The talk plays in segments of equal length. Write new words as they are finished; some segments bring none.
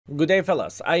Good day,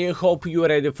 fellas. I hope you're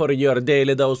ready for your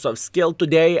daily dose of skill.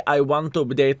 Today, I want to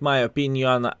update my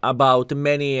opinion about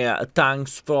many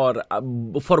tanks for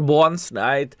bonds,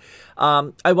 right?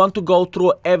 I want to go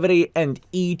through every and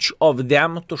each of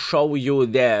them to show you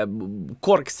the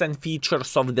quirks and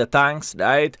features of the tanks,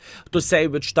 right? To say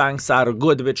which tanks are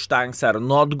good, which tanks are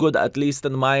not good, at least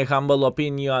in my humble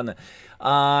opinion.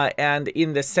 And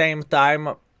in the same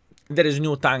time, there is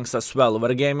new tanks as well.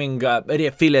 Wargaming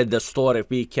refilled the store, if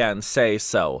we can say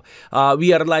so.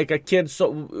 We are like a kid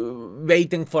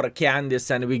waiting for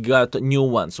candies, and we got new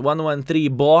ones.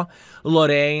 113 Bo,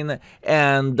 Lorraine,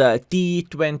 and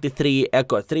T23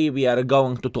 Echo 3. We are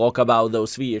going to talk about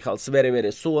those vehicles very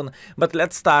soon. But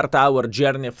let's start our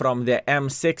journey from the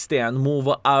M60 and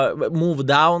move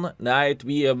down, right?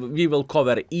 We will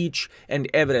cover each and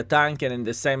every tank, and in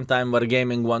the same time,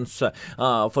 Wargaming wants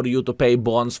for you to pay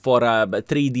bonds for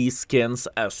 3D skins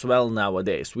as well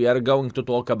nowadays. We are going to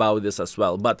talk about this as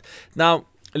well, but now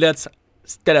let's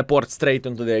teleport straight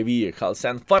into the vehicles.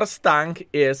 And first tank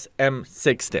is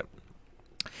M60.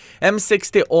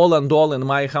 M60, all and all, in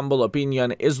my humble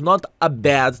opinion, is not a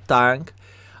bad tank,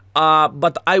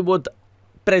 but I would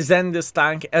present this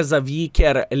tank as a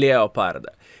weaker Leopard.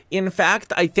 In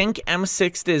fact, I think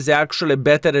M60 is actually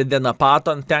better than a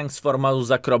Patton, thanks for Mouse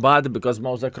Acrobat, because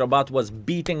Mouse Acrobat was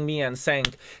beating me and saying,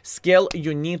 Skill,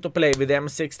 you need to play with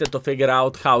M60 to figure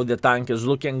out how the tank is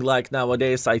looking like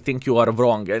nowadays. I think you are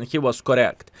wrong, and he was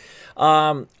correct.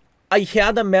 I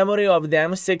had a memory of the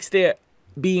M60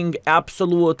 being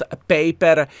absolute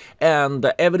paper,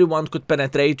 and everyone could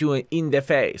penetrate you in the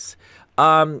face.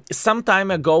 Some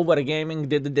time ago, Wargaming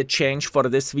did the change for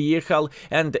this vehicle,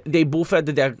 and they buffed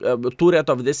the turret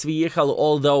of this vehicle,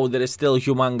 although there is still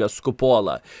humongous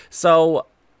cupola. So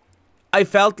I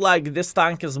felt like this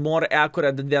tank is more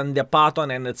accurate than the Patton,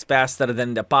 and it's faster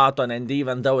than the Patton, and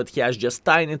even though it has just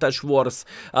tiny touch worse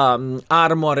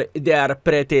armor, they are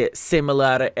pretty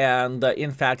similar, and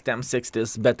in fact M60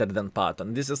 is better than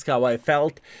Patton. This is how I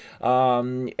felt,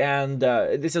 and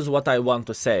this is what I want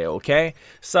to say, okay?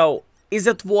 So, is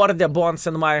it worth the bonds?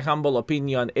 In my humble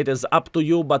opinion, it is up to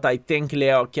you, but I think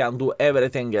Leo can do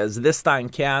everything as this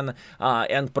tank can,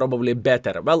 and probably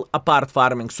better. Well, apart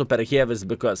farming super heavies,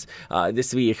 because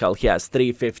this vehicle has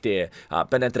 350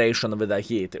 penetration with a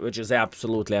hit, which is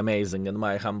absolutely amazing in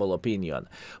my humble opinion.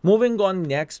 Moving on,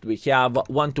 next we have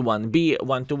 121B.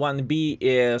 121B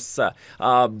is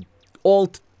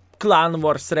old Clan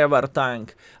Wars River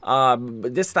tank.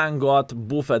 This tank got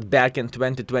buffed back in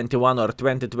 2021 or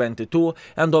 2022,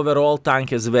 and overall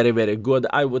tank is very good.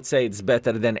 I would say it's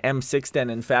better than M60, and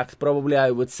in fact probably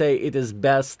I would say it is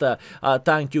best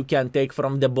tank you can take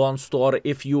from the bond store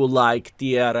if you like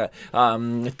tier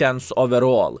 10s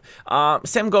overall.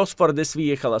 Same goes for this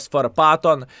vehicle as for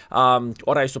Patton,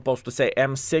 or I supposed to say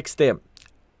M60.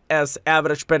 As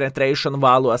average penetration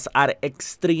values are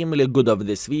extremely good of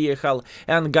this vehicle,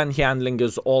 and gun handling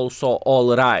is also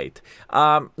alright.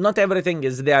 Not everything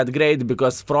is that great,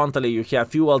 because frontally you have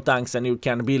fuel tanks and you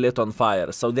can be lit on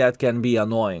fire, so that can be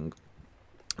annoying.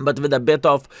 But with a bit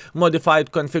of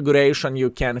modified configuration you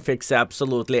can fix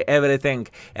absolutely everything,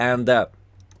 and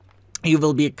you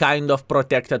will be kind of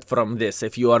protected from this,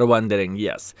 if you are wondering,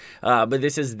 yes. But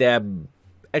this is the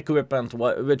equipment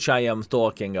which I am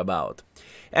talking about.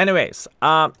 Anyways,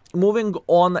 moving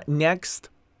on next,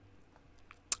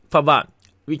 Fava.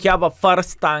 We have a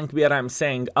first tank where I'm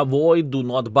saying avoid, do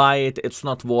not buy it, it's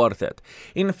not worth it.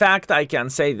 In fact, I can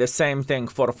say the same thing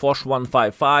for Foch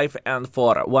 155 and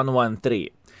for 113.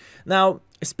 Now,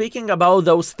 speaking about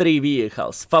those three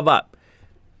vehicles, Fava.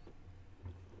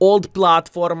 Old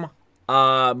platform,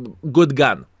 good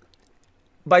gun.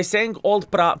 By saying old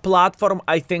platform,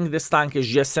 I think this tank is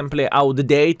just simply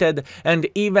outdated, and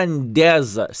even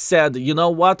Dez said, you know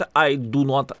what, I do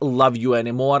not love you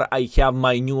anymore, I have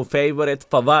my new favorite,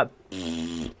 Fava.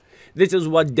 This is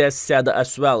what Des said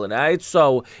as well, right?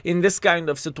 So, in this kind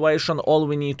of situation, all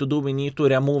we need to do, we need to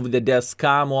remove the Des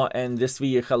camo, and this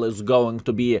vehicle is going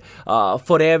to be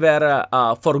forever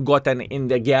forgotten in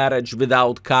the garage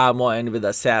without camo and with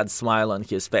a sad smile on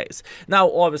his face. Now,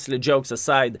 obviously, jokes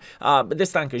aside,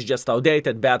 this tank is just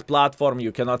outdated, bad platform,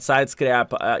 you cannot side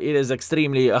scrap, it is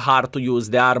extremely hard to use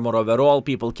the armor overall,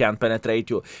 people can penetrate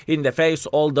you in the face,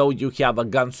 although you have a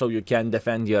gun so you can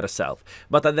defend yourself.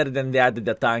 But other than that,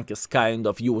 the tank is kind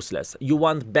of useless. You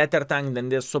want better tank than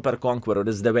this, Super Conqueror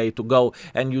is the way to go,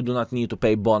 and you do not need to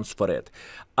pay bonds for it.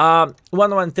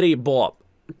 113 Bob,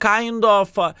 kind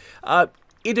of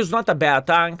it is not a bad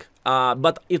tank,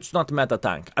 but it's not meta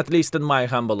tank, at least in my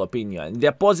humble opinion.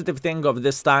 The positive thing of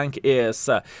this tank is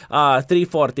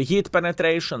 340 hit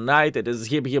penetration, right? It is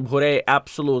hip hip hooray,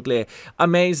 absolutely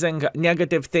amazing.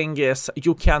 Negative thing is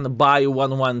you can buy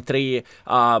 113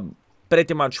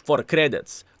 pretty much for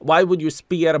credits. Why would you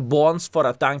spare bones for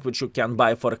a tank which you can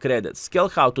buy for credits? Skill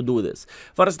how to do this.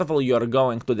 First of all, you're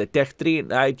going to the tech tree,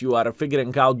 right? You are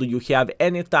figuring out, do you have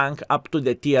any tank up to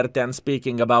the tier 10,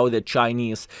 speaking about the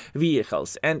Chinese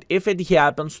vehicles. And if it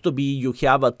happens to be you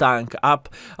have a tank up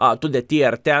to the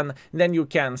tier 10, then you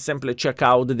can simply check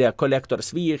out the collector's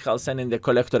vehicles, and in the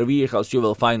collector vehicles you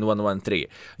will find 113.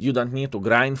 You don't need to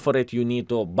grind for it, you need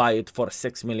to buy it for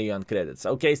 6 million credits.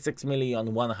 Okay,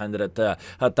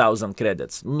 6,100,000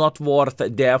 credits. Not worth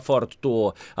the effort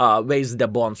to waste the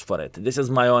bones for it. This is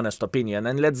my honest opinion.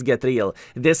 And let's get real.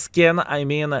 This skin, I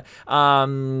mean,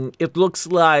 it looks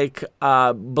like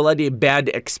a bloody bad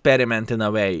experiment in a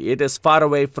way. It is far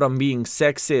away from being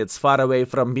sexy. It's far away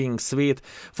from being sweet.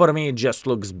 For me, it just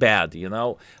looks bad, you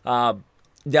know.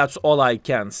 That's all I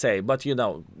can say. But, you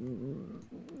know,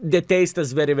 the taste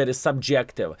is very, very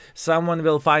subjective. Someone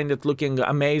will find it looking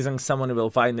amazing. Someone will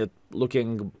find it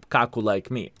looking kaku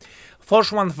like me.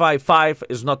 Force 155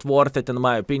 is not worth it in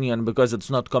my opinion because it's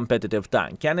not competitive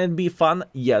tank. Can it be fun?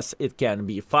 Yes, it can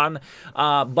be fun.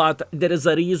 But there is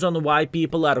a reason why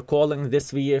people are calling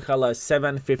this vehicle a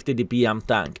 750 DPM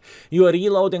tank. You are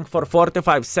reloading for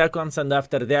 45 seconds and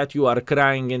after that you are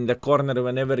crying in the corner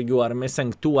whenever you are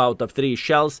missing 2 out of 3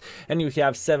 shells and you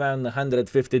have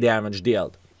 750 damage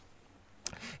dealt.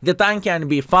 The tank can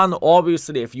be fun,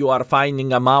 obviously, if you are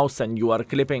finding a mouse and you are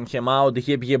clipping him out,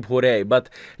 hip hip hooray. But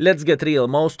let's get real,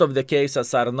 most of the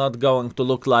cases are not going to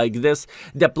look like this.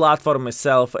 The platform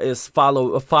itself is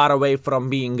far away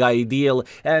from being ideal,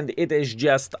 and it is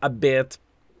just a bit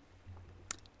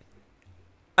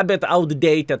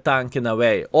outdated tank in a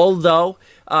way. Although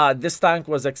this tank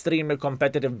was extremely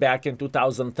competitive back in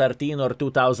 2013 or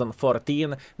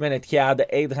 2014 when it had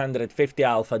 850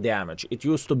 alpha damage. It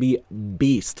used to be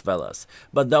beast, fellas.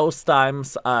 But those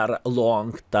times are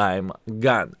long time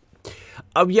gone.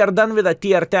 We are done with a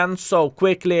tier 10, so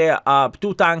quickly,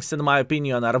 2 tanks in my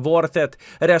opinion are worth it.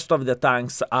 Rest of the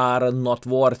tanks are not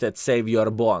worth it, save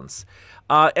your bones.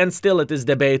 And still it is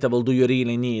debatable, do you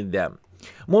really need them?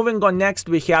 Moving on, next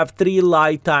we have 3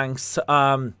 light tanks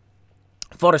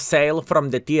for sale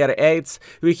from the tier 8s.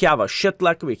 We have a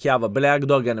Shitluck, we have a Black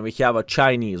Dog, and we have a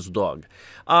Chinese Dog.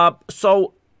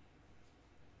 So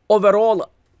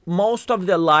overall, most of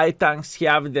the light tanks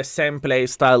have the same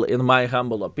playstyle in my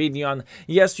humble opinion.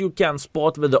 Yes, you can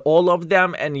spot with all of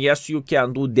them, and yes, you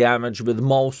can do damage with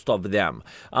most of them.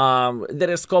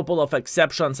 There is a couple of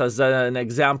exceptions. As an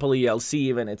example, ELC,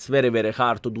 even it's very, very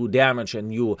hard to do damage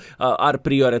and you are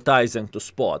prioritizing to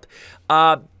spot.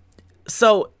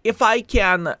 So, if I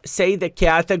can say the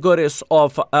categories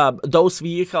of those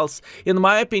vehicles, in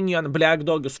my opinion, Black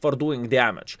Dog is for doing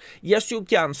damage. Yes, you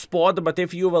can spot, but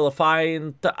if you will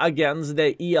find against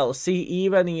the ELC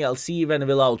even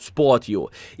will outspot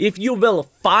you. If you will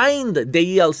find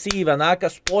the ELC even aka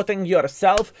spotting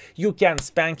yourself, you can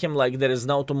spank him like there is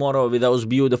no tomorrow with those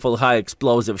beautiful high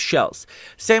explosive shells.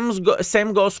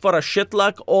 Same goes for a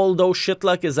Shitluck, although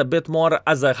Shitluck is a bit more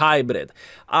as a hybrid.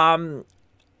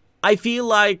 I feel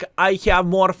like I have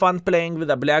more fun playing with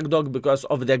a Black Dog because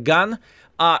of the gun.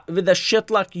 With the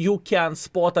Shitluck, you can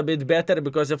spot a bit better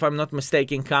because if I'm not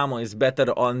mistaken, camo is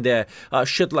better on the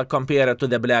Shitluck compared to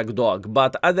the Black Dog.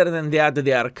 But other than that,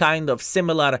 they are kind of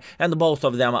similar and both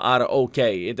of them are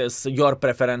okay. It is your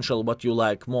preferential what you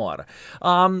like more.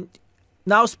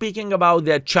 Now speaking about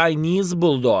the Chinese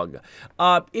Bulldog,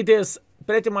 it is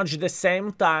pretty much the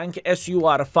same tank as you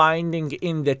are finding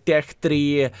in the Tech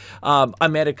 3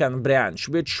 American branch,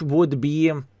 which would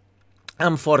be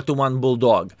M41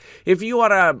 Bulldog. If you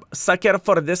are a sucker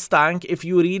for this tank, if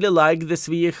you really like this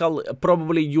vehicle,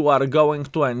 probably you are going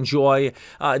to enjoy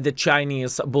the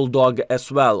Chinese Bulldog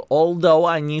as well. Although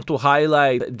I need to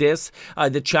highlight this,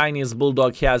 the Chinese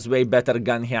Bulldog has way better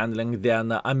gun handling than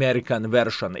the American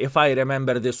version, if I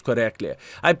remember this correctly.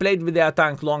 I played with that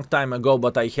tank long time ago,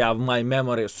 but I have my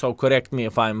memory, so correct me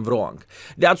if I'm wrong.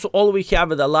 That's all we have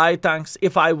with the light tanks.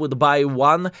 If I would buy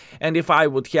one, and if I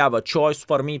would have a choice,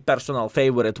 for me personal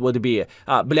favorite would be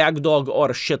Black Dog or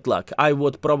Shitluck. I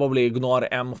would probably ignore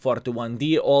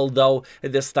M41D, although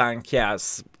this tank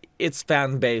has its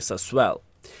fan base as well.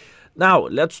 Now,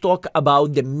 let's talk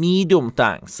about the medium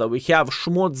tanks. So we have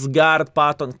Schmutz, Guard,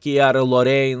 Patton, Kier,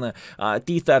 Lorraine,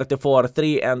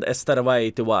 T-34-3, and Esterva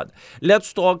 81.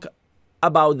 Let's talk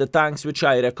about the tanks which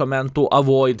I recommend to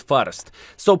avoid first.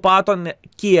 So Patton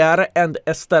Kier and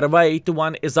Esterva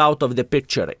 81 is out of the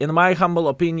picture. In my humble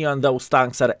opinion, those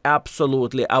tanks are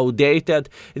absolutely outdated,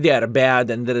 they are bad,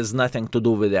 and there is nothing to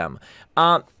do with them.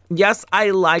 Yes,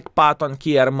 I like Patton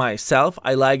Kier myself,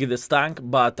 I like this tank,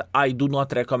 but I do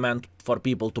not recommend for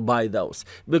people to buy those.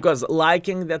 Because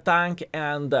liking the tank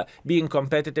and being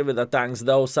competitive with the tanks,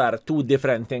 those are two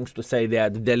different things, to say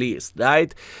that the least,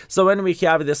 right? So when we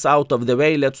have this out of the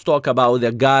way, let's talk about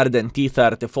the Guard and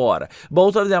T-34.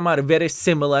 Both of them are very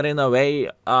similar in a way.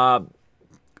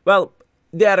 Well,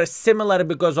 they are similar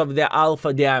because of the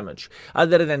alpha damage.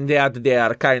 Other than that, they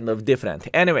are kind of different.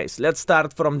 Anyways, let's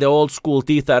start from the old school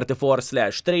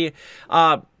T-34/3.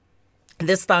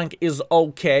 This tank is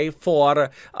okay for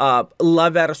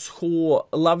lovers who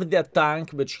love the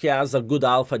tank which has a good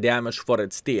alpha damage for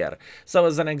its tier. So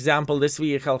as an example, this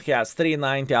vehicle has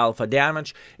 390 alpha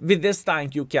damage. With this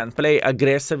tank you can play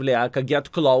aggressively, I can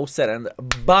get closer and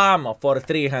bam for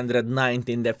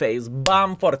 390 in the face,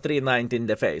 bam for 390 in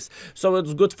the face. So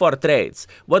it's good for trades.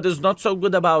 What is not so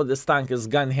good about this tank is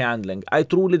gun handling. I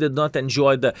truly did not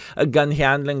enjoy the gun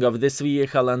handling of this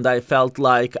vehicle, and I felt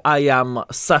like I am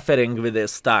suffering with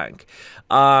this tank.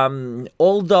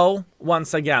 Although,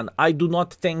 once again, I do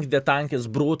not think the tank is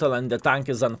brutal and the tank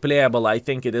is unplayable. I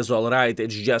think it is alright.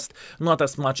 It's just not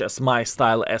as much as my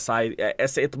style as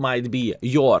it might be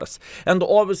yours. And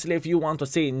obviously, if you want to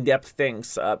see in-depth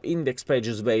things, index page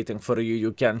is waiting for you.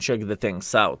 You can check the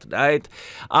things out, right?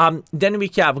 Then we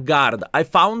have Guard. I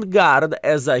found Guard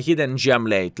as a hidden gem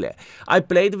lately. I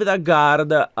played with a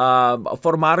Guard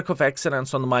for Mark of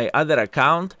Excellence on my other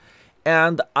account,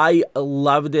 and I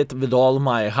loved it with all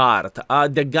my heart.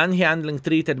 The gun handling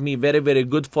treated me very, very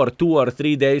good for 2 or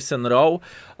 3 days in a row.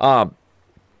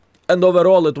 And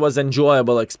overall, it was an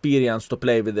enjoyable experience to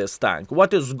play with this tank.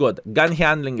 What is good? Gun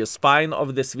handling is fine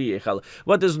of this vehicle.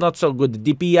 What is not so good?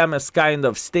 DPM is kind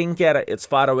of stinker. It's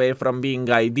far away from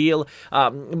being ideal.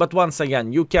 But once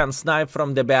again, you can snipe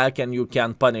from the back and you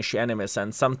can punish enemies.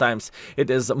 And sometimes it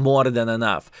is more than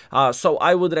enough. So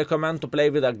I would recommend to play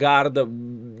with a Guard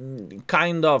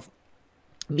kind of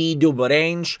medium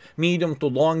range, medium to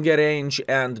longer range,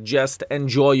 and just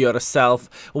enjoy yourself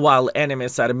while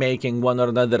enemies are making one or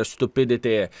another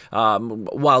stupidity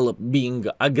while being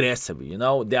aggressive, you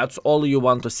know. That's all you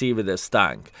want to see with this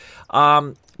tank.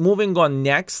 Moving on,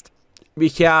 next we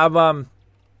have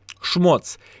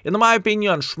Schmutz. In my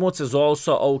opinion, Schmutz is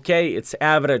also okay. It's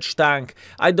average tank.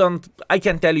 I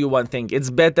can tell you one thing. It's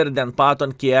better than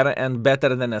Patton Kier and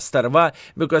better than Esterva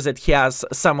because it has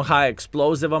some high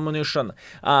explosive ammunition.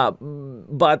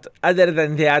 But other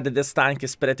than that, this tank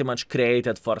is pretty much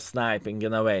created for sniping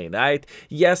in a way, right?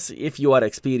 Yes, if you are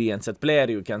experienced player,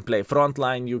 you can play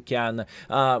frontline. You can,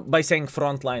 by saying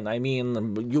frontline, I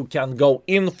mean you can go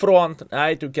in front,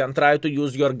 right? You can try to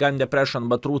use your gun depression,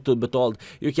 but truth to be told,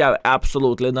 you have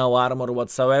absolutely no armor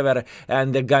whatsoever,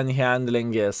 and the gun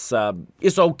handling is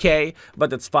okay,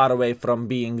 but it's far away from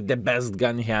being the best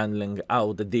gun handling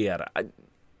out there.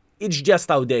 It's just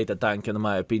outdated tank in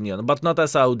my opinion, but not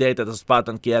as outdated as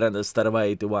Patton Kier and Esterva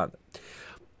 81.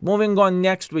 Moving on,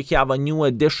 next we have a new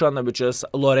addition, which is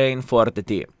Lorraine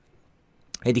 40T.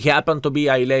 It happened to be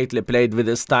I lately played with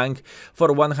this tank for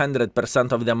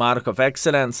 100% of the Mark of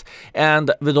Excellence,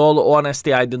 and with all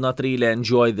honesty, I did not really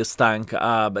enjoy this tank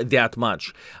that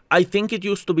much. I think it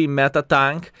used to be meta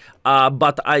tank,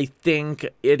 but I think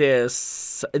it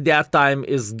is, that time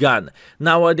is gone.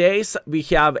 Nowadays, we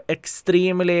have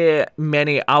extremely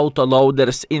many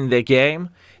auto-loaders in the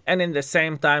game, and in the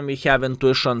same time, we have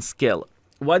intuition skill.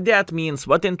 What that means,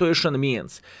 what intuition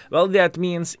means? Well, that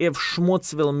means if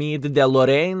Schmutz will meet the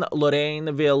Lorraine,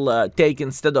 Lorraine will take,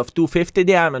 instead of 250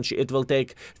 damage, it will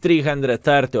take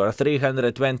 330 or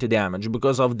 320 damage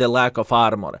because of the lack of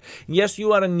armor. Yes,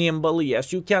 you are nimble,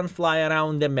 yes, you can fly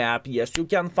around the map, yes, you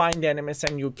can find enemies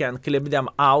and you can clip them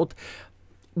out,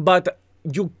 but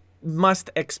you must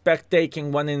expect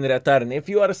taking one in return. If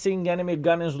you are seeing enemy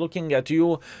gun is looking at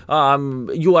you,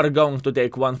 you are going to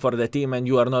take one for the team and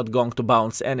you are not going to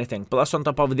bounce anything. Plus on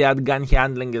top of that, gun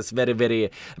handling is very,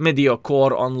 very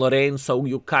mediocre on Lorraine, so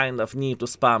you kind of need to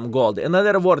spam gold. In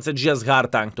other words, it's just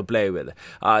hard tank to play with.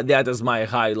 That is my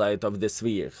highlight of this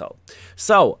vehicle.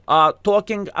 So,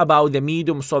 talking about the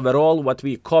mediums overall, what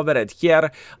we covered here,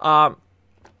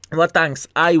 what tanks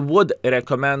I would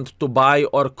recommend to buy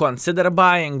or consider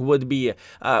buying would be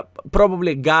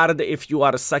probably Guard if you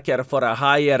are a sucker for a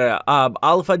higher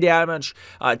alpha damage,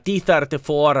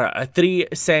 T-34 3,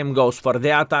 same goes for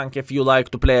that tank if you like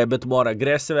to play a bit more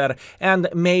aggressive, and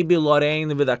maybe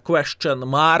Lorraine with a question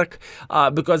mark,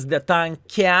 because the tank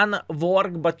can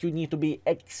work, but you need to be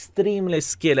extremely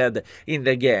skilled in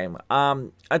the game,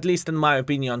 at least in my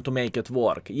opinion, to make it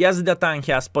work. Yes, the tank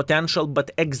has potential,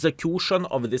 but execution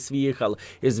of this vehicle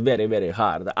is very, very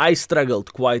hard. I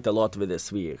struggled quite a lot with this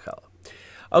vehicle.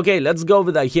 Okay, let's go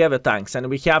with the heavy tanks, and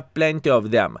we have plenty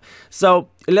of them. So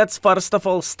let's first of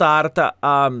all start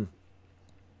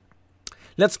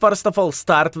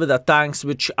with the tanks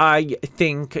which I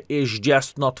think is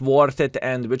just not worth it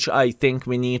and which I think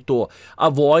we need to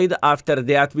avoid. After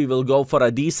that we will go for a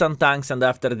decent tanks, and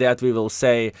after that we will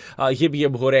say hip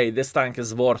hip hooray, this tank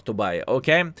is worth to buy,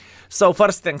 okay? So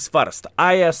first things first,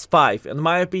 IS-5. In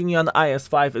my opinion,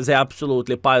 IS-5 is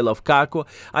absolutely pile of caco.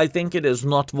 I think it is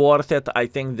not worth it. I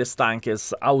think this tank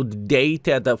is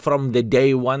outdated from the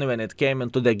day one when it came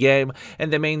into the game,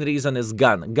 and the main reason is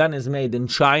gun. Gun is made in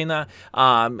China,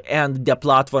 and the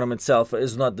platform itself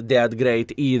is not that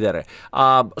great either.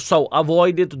 So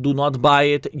avoid it, do not buy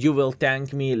it. You will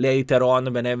thank me later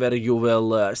on whenever you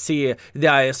will see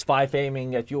the IS-5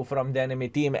 aiming at you from the enemy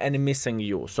team and missing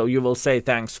you. So you will say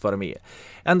thanks for me.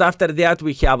 And after that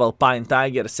we have Alpine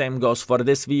Tiger, same goes for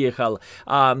this vehicle.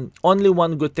 Only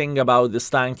one good thing about this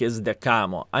tank is the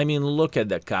camo. I mean, look at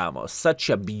the camo, such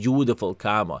a beautiful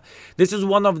camo. This is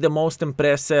one of the most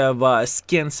impressive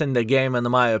skins in the game in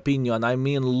my opinion. I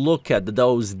mean, look at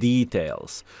those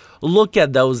details. Look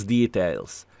at those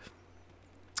details.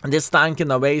 This tank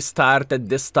in a way started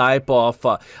this type of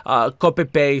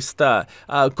copy-paste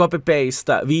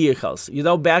vehicles. You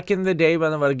know, back in the day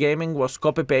when our gaming was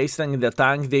copy-pasting the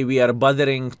tank, they were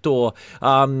bothering to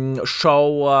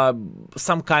show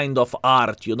some kind of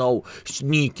art, you know,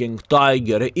 sneaking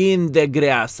tiger in the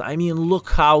grass. I mean,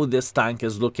 look how this tank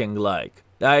is looking like.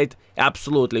 Right?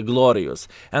 Absolutely glorious.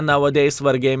 And nowadays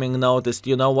Wargaming noticed,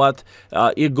 you know what,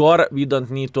 Igor, we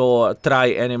don't need to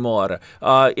try anymore.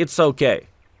 It's okay.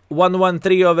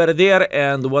 113 over there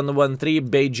and 113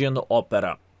 Beijing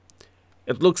Opera.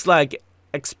 It looks like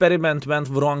experiment went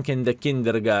wrong in the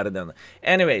kindergarten.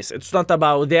 Anyways, it's not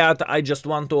about that. I just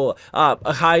want to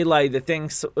highlight the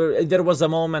things. There was a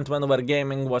moment when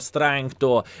Wargaming was trying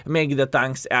to make the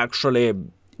tanks actually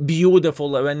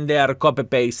beautiful when they are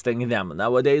copy-pasting them.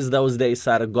 Nowadays, those days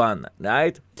are gone,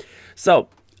 right? So,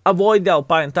 avoid the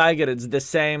Alpine Tiger. It's the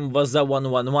same with the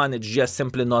 111. It's just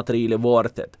simply not really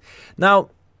worth it. Now,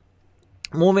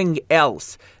 moving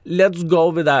else, let's go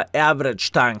with the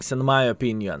average tanks, in my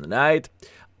opinion, right?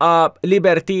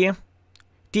 Liberty,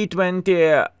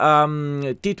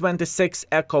 T26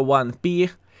 Echo 1P.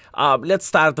 Let's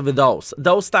start with those.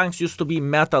 Those tanks used to be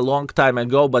meta a long time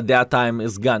ago, but that time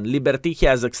is gone. Liberty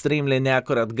has extremely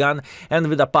inaccurate gun, and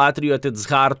with a Patriot it's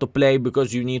hard to play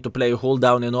because you need to play hold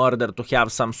down in order to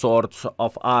have some sort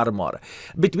of armor.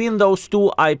 Between those two,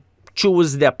 I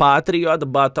choose the Patriot,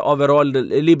 but overall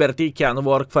Liberty can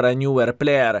work for a newer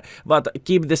player. But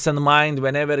keep this in mind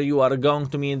whenever you are going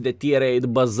to meet the tier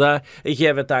 8 Baza,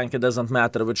 heavy tank, it doesn't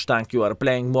matter which tank you are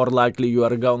playing, more likely you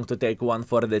are going to take one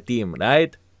for the team,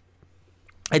 right?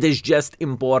 It is just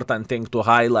important thing to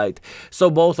highlight. So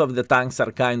both of the tanks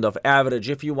are kind of average.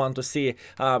 If you want to see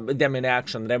them in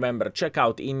action, remember, check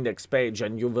out index page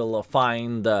and you will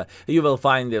find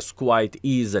this quite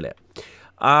easily.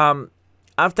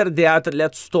 After that,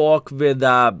 let's talk with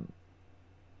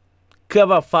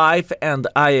Cover 5 and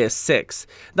IS-6.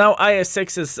 Now,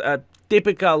 IS-6 is a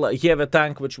typical heavy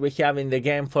tank which we have in the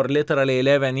game for literally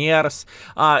 11 years.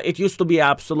 It used to be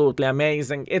absolutely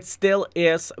amazing. It still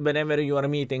is whenever you are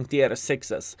meeting tier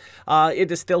 6s. It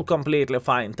is still completely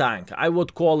fine tank. I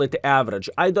would call it average.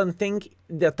 I don't think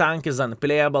the tank is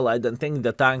unplayable. I don't think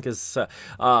the tank is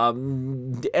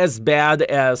as bad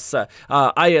as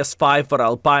IS-5 or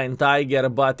Alpine Tiger,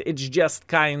 but it's just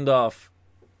kind of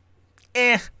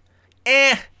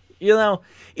you know,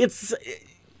 it's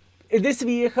this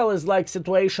vehicle is like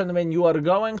situation when you are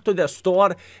going to the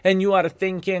store and you are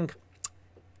thinking,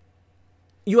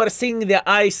 you are seeing the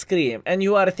ice cream and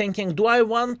you are thinking, do I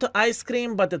want ice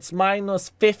cream, but it's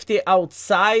 -50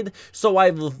 outside, so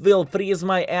I will freeze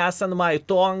my ass and my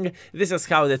tongue. This is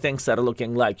how the things are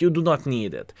looking like. You do not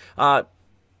need it.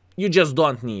 You just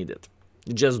don't need it.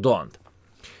 You just don't.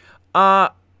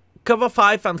 Cover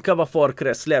 5 and Cover 4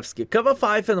 Kreslevsky. Cover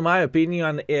 5, in my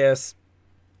opinion, is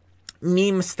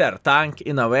memester tank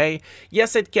in a way.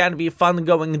 Yes, it can be fun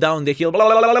going down the hill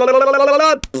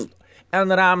and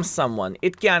ram someone.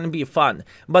 It can be fun.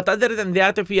 But other than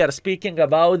that, if we are speaking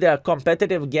about the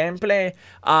competitive gameplay,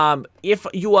 if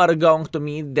you are going to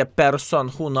meet the person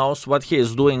who knows what he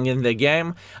is doing in the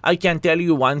game, I can tell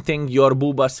you one thing, your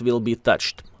boobas will be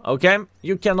touched. Okay,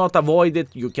 you cannot avoid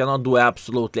it, you cannot do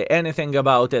absolutely anything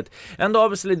about it. And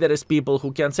obviously there is people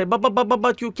who can say,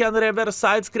 but you can reverse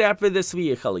side scrap with this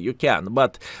vehicle. You can,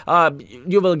 but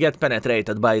you will get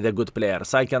penetrated by the good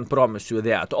players, I can promise you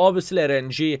that. Obviously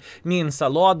RNG means a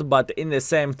lot, but in the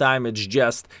same time it's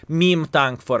just meme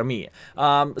tank for me.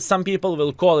 Some people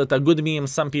will call it a good meme,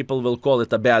 some people will call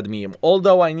it a bad meme.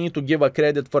 Although I need to give a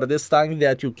credit for this tank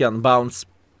that you can bounce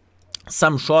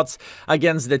some shots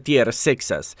against the tier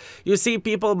 6s. You see,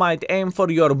 people might aim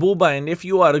for your booba, and if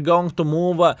you are going to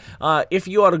move, if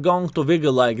you are going to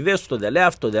wiggle like this to the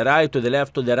left, to the right, to the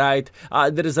left, to the right,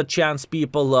 there is a chance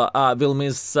people will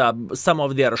miss some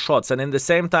of their shots, and in the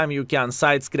same time you can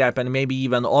side scrap and maybe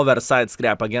even over side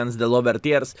scrap against the lower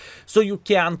tiers, so you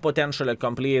can potentially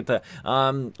complete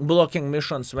blocking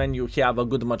missions when you have a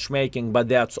good matchmaking. But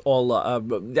that's all,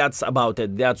 that's about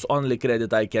it. That's only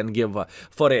credit I can give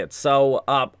for it. So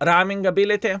ramming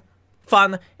ability,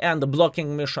 fun, and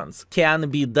blocking missions can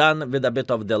be done with a bit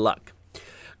of the luck.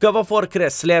 Cover for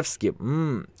Kreslevsky.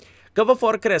 Cover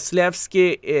for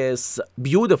Kreslevsky is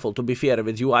beautiful, to be fair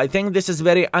with you. I think this is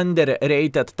very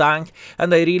underrated tank,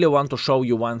 and I really want to show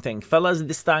you one thing. Fellas,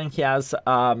 this tank has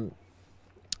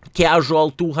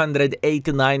casual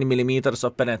 289 millimeters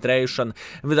of penetration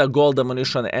with a gold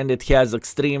ammunition, and it has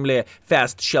extremely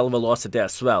fast shell velocity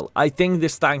as well. I think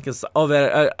this tank is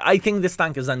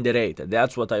underrated.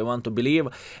 That's what I want to believe.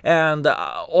 And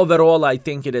overall, I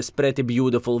think it is pretty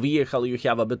beautiful vehicle. You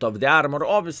have a bit of the armor.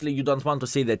 Obviously, you don't want to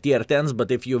see the tier 10s, but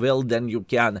if you will, then you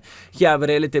can have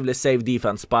relatively safe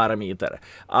defense parameter.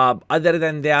 Other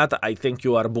than that, I think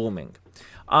you are booming.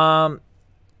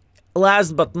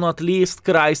 Last but not least,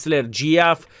 Chrysler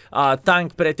GF,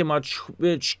 tank pretty much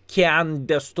which can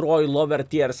destroy lower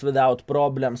tiers without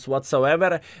problems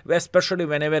whatsoever, especially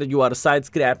whenever you are side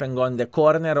scrapping on the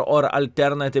corner, or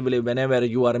alternatively whenever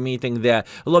you are meeting the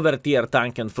lower tier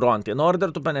tank in front. In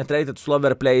order to penetrate its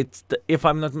lower plate, if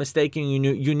I'm not mistaken,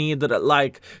 you need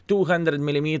like 200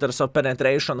 millimeters of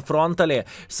penetration frontally.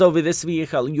 So with this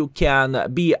vehicle you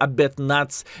can be a bit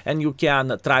nuts, and you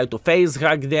can try to face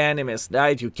hug the enemies,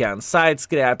 right? You can side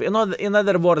scrap. In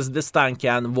other words, this tank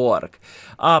can work.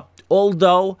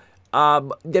 Although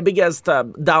the biggest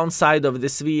downside of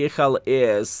this vehicle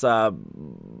is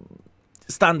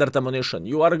standard ammunition.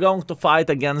 You are going to fight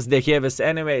against the heaviest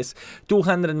anyways.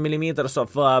 200 millimeters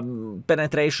of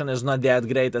penetration is not that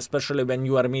great, especially when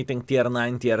you are meeting tier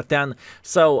 9, tier 10.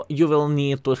 So you will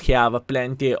need to have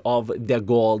plenty of the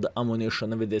gold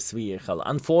ammunition with this vehicle,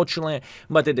 unfortunately,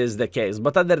 but it is the case.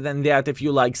 But other than that, if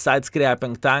you like side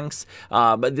scrapping tanks,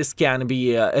 this can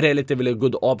be a relatively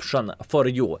good option for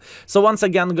you. So once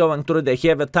again, going through the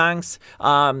heavy tanks,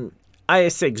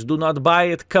 IS-6, do not buy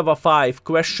it. Cover 5,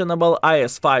 questionable.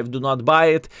 IS-5, do not buy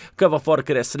it. Cover 4,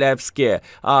 Kreslevsky,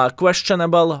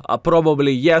 questionable.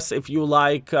 Probably yes, if you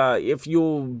like, if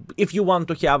you want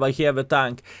to have a heavy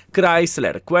tank.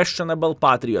 Chrysler, questionable.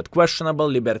 Patriot, questionable.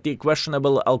 Liberty,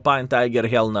 questionable. Alpine Tiger,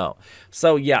 hell no.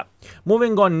 So yeah,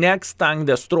 moving on. Next, tank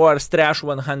destroyers, Trash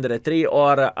 103,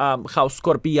 or how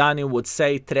Scorpiani would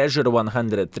say, Treasure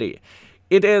 103.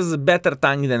 It is better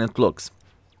tank than it looks.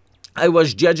 I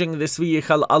was judging this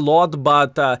vehicle a lot,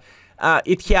 but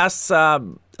it has,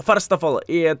 first of all,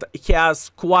 it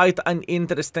has quite an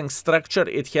interesting structure.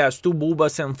 It has two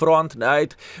boobas in front,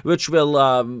 right, which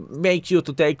will make you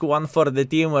to take one for the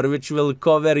team, or which will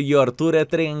cover your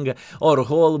turret ring or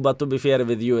hole, but to be fair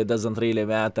with you, it doesn't really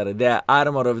matter. The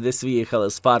armor of this vehicle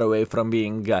is far away from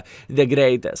being the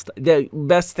greatest. The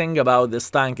best thing about this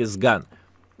tank is gun.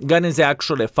 Gun is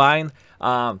actually fine.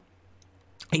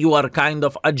 You are kind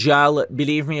of agile,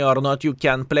 believe me or not. You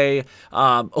can play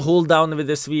hold down with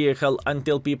this vehicle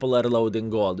until people are loading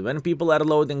gold. When people are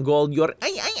loading gold, you're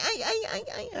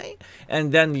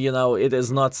and then, you know, it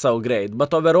is not so great.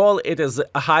 But overall, it is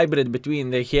a hybrid between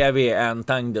the heavy and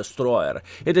tank destroyer.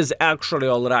 It is actually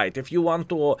alright. If you want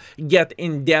to get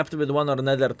in depth with one or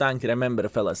another tank, remember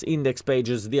fellas, index page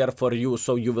is there for you,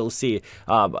 so you will see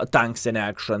tanks in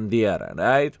action there,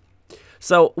 right?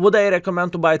 So, would I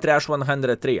recommend to buy Trash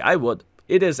 103? I would.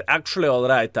 It is actually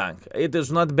alright tank. It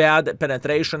is not bad.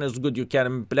 Penetration is good. You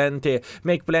can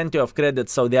make plenty of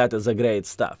credits, so that is a great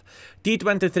stuff.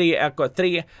 T-23 Echo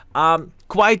 3,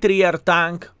 quite rare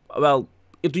tank. Well,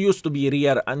 it used to be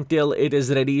rare until it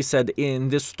is released in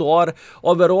the store.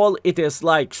 Overall, it is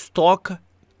like stock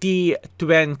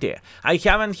T20. I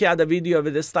haven't had a video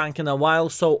with this tank in a while,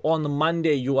 so on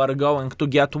Monday you are going to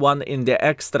get one in the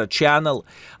extra channel.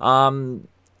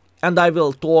 And I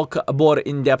will talk more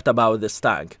in depth about this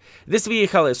tank. This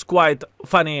vehicle is quite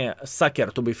funny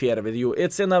sucker, to be fair with you.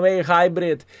 It's in a way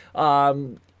hybrid.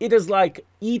 It is like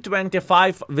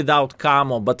E25 without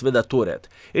camo, but with a turret.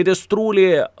 It is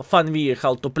truly a fun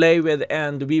vehicle to play with,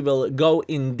 and we will go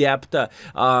in depth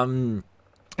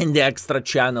in the extra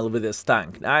channel with this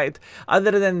tank, right?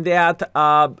 Other than that,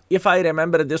 if I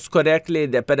remember this correctly,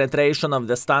 the penetration of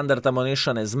the standard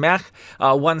ammunition is meh.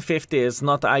 150 is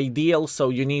not ideal, so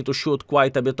you need to shoot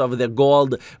quite a bit of the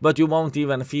gold, but you won't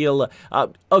even feel...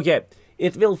 okay,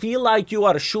 it will feel like you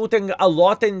are shooting a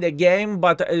lot in the game,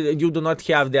 but you do not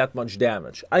have that much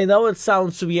damage. I know it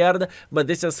sounds weird, but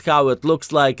this is how it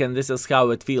looks like, and this is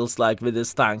how it feels like with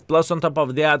this tank. Plus, on top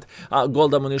of that,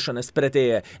 gold ammunition is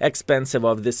pretty expensive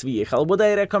of this vehicle. Would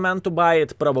I recommend to buy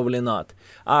it? Probably not.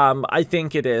 I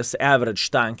think it is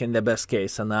average tank in the best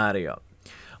case scenario.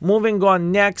 Moving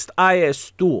on, next,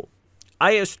 IS-2.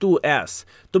 IS-2S.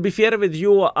 To be fair with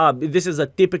you, this is a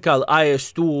typical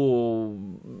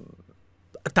IS-2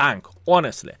 tank,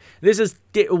 honestly. This is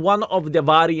one of the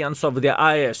variants of the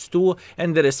IS-2,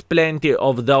 and there is plenty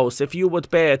of those. If you would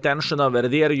pay attention over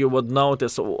there, you would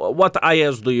notice what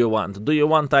IS do you want? Do you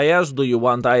want IS? Do you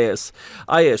want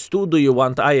IS-2? Do you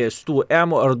want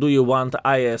IS-2M? Or do you want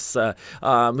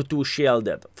IS-2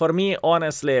 shielded? For me,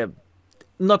 honestly,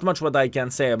 not much what I can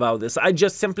say about this. I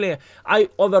just simply,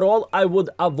 overall, I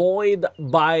would avoid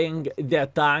buying the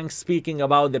tanks, speaking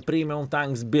about the premium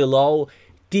tanks below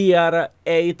tier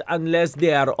 8 unless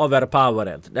they are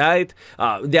overpowered, right?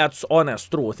 That's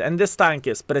honest truth. And this tank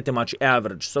is pretty much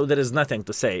average, so there is nothing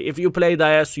to say. If you played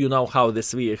IS, you know how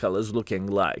this vehicle is looking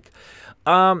like.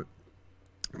 Panzer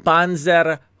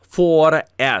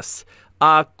 4S.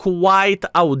 Quite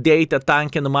outdated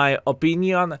tank in my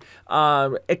opinion,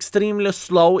 extremely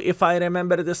slow if I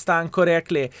remember this tank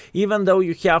correctly. Even though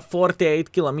you have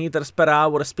 48 kilometers per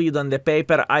hour speed on the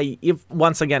paper,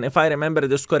 once again, if I remember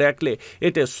this correctly,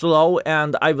 it is slow,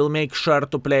 and I will make sure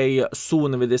to play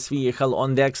soon with this vehicle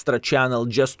on the extra channel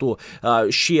just to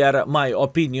share my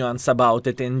opinions about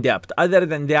it in depth. Other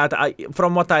than that,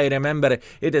 from what I remember,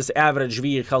 it is average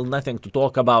vehicle, nothing to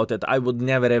talk about it. I would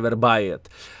never ever buy it.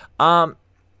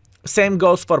 Same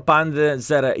goes for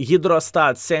Panzer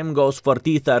Hydrostat, same goes for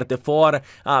T-34.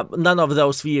 None of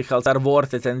those vehicles are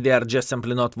worth it, and they are just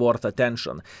simply not worth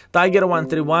attention. Tiger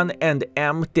 131 and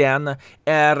M10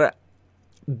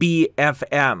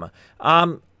 RBFM.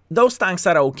 Those tanks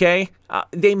are okay.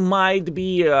 They might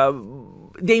be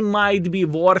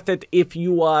worth it if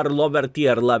you are lower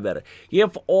tier lover.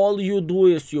 If all you do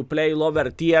is you play lower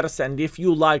tiers, and if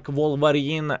you like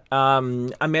Wolverine,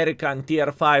 American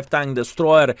tier 5 tank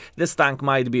destroyer, this tank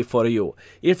might be for you.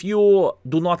 If you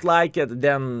do not like it,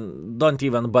 then don't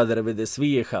even bother with this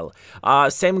vehicle.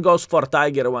 Same goes for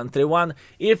Tiger 131.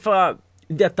 If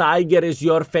the Tiger is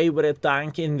your favorite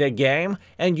tank in the game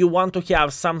and you want to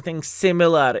have something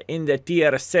similar in the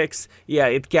tier 6, yeah,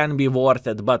 it can be worth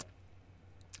it, but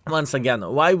once again,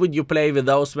 why would you play with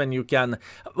those when you can...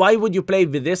 Why would you play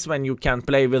with this when you can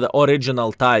play with the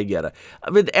original Tiger?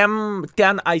 With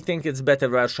M10, I think it's better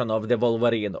version of the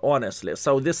Wolverine, honestly.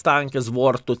 So this tank is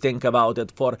worth to think about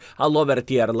it for a lower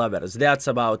tier lovers. That's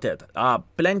about it.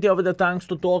 Plenty of the tanks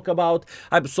to talk about.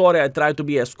 I'm sorry I tried to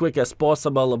be as quick as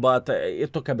possible, but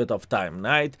it took a bit of time,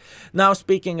 right? Now,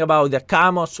 speaking about the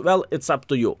camos, well, it's up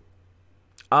to you.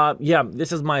 Yeah,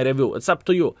 this is my review. It's up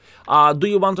to you. Do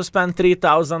you want to spend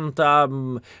 3,000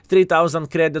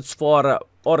 credits for,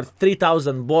 or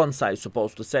 3,000 bonds, I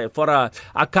suppose to say, for a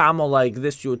camo like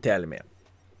this? You tell me.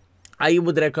 I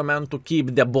would recommend to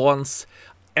keep the bonds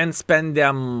and spend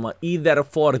them either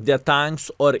for the tanks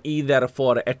or either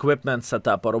for equipment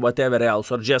setup or whatever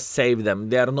else, or just save them.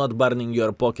 They are not burning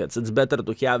your pockets. It's better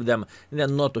to have them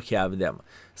than not to have them.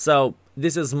 So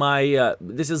this is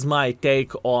my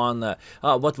take on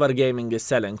what Wargaming is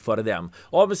selling for them.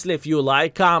 Obviously, if you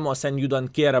like camos and you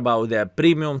don't care about the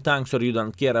premium tanks or you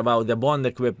don't care about the bond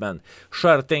equipment,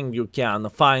 sure thing, you can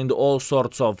find all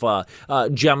sorts of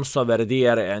gems over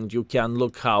there, and you can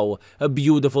look how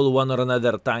beautiful one or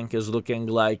another tank is looking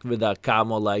like with a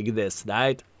camo like this,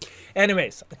 right?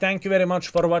 Anyways, thank you very much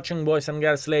for watching, boys and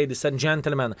girls, ladies and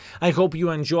gentlemen. I hope you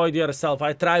enjoyed yourself.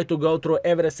 I tried to go through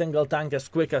every single tank as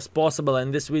quick as possible,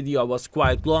 and this video was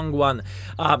quite long one.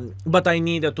 But I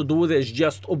needed to do this,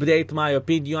 just update my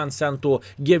opinions and to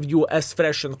give you as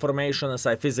fresh information as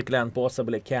I physically and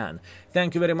possibly can.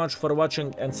 Thank you very much for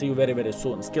watching, and see you very, very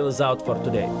soon. Skill is out for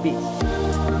today.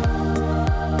 Peace.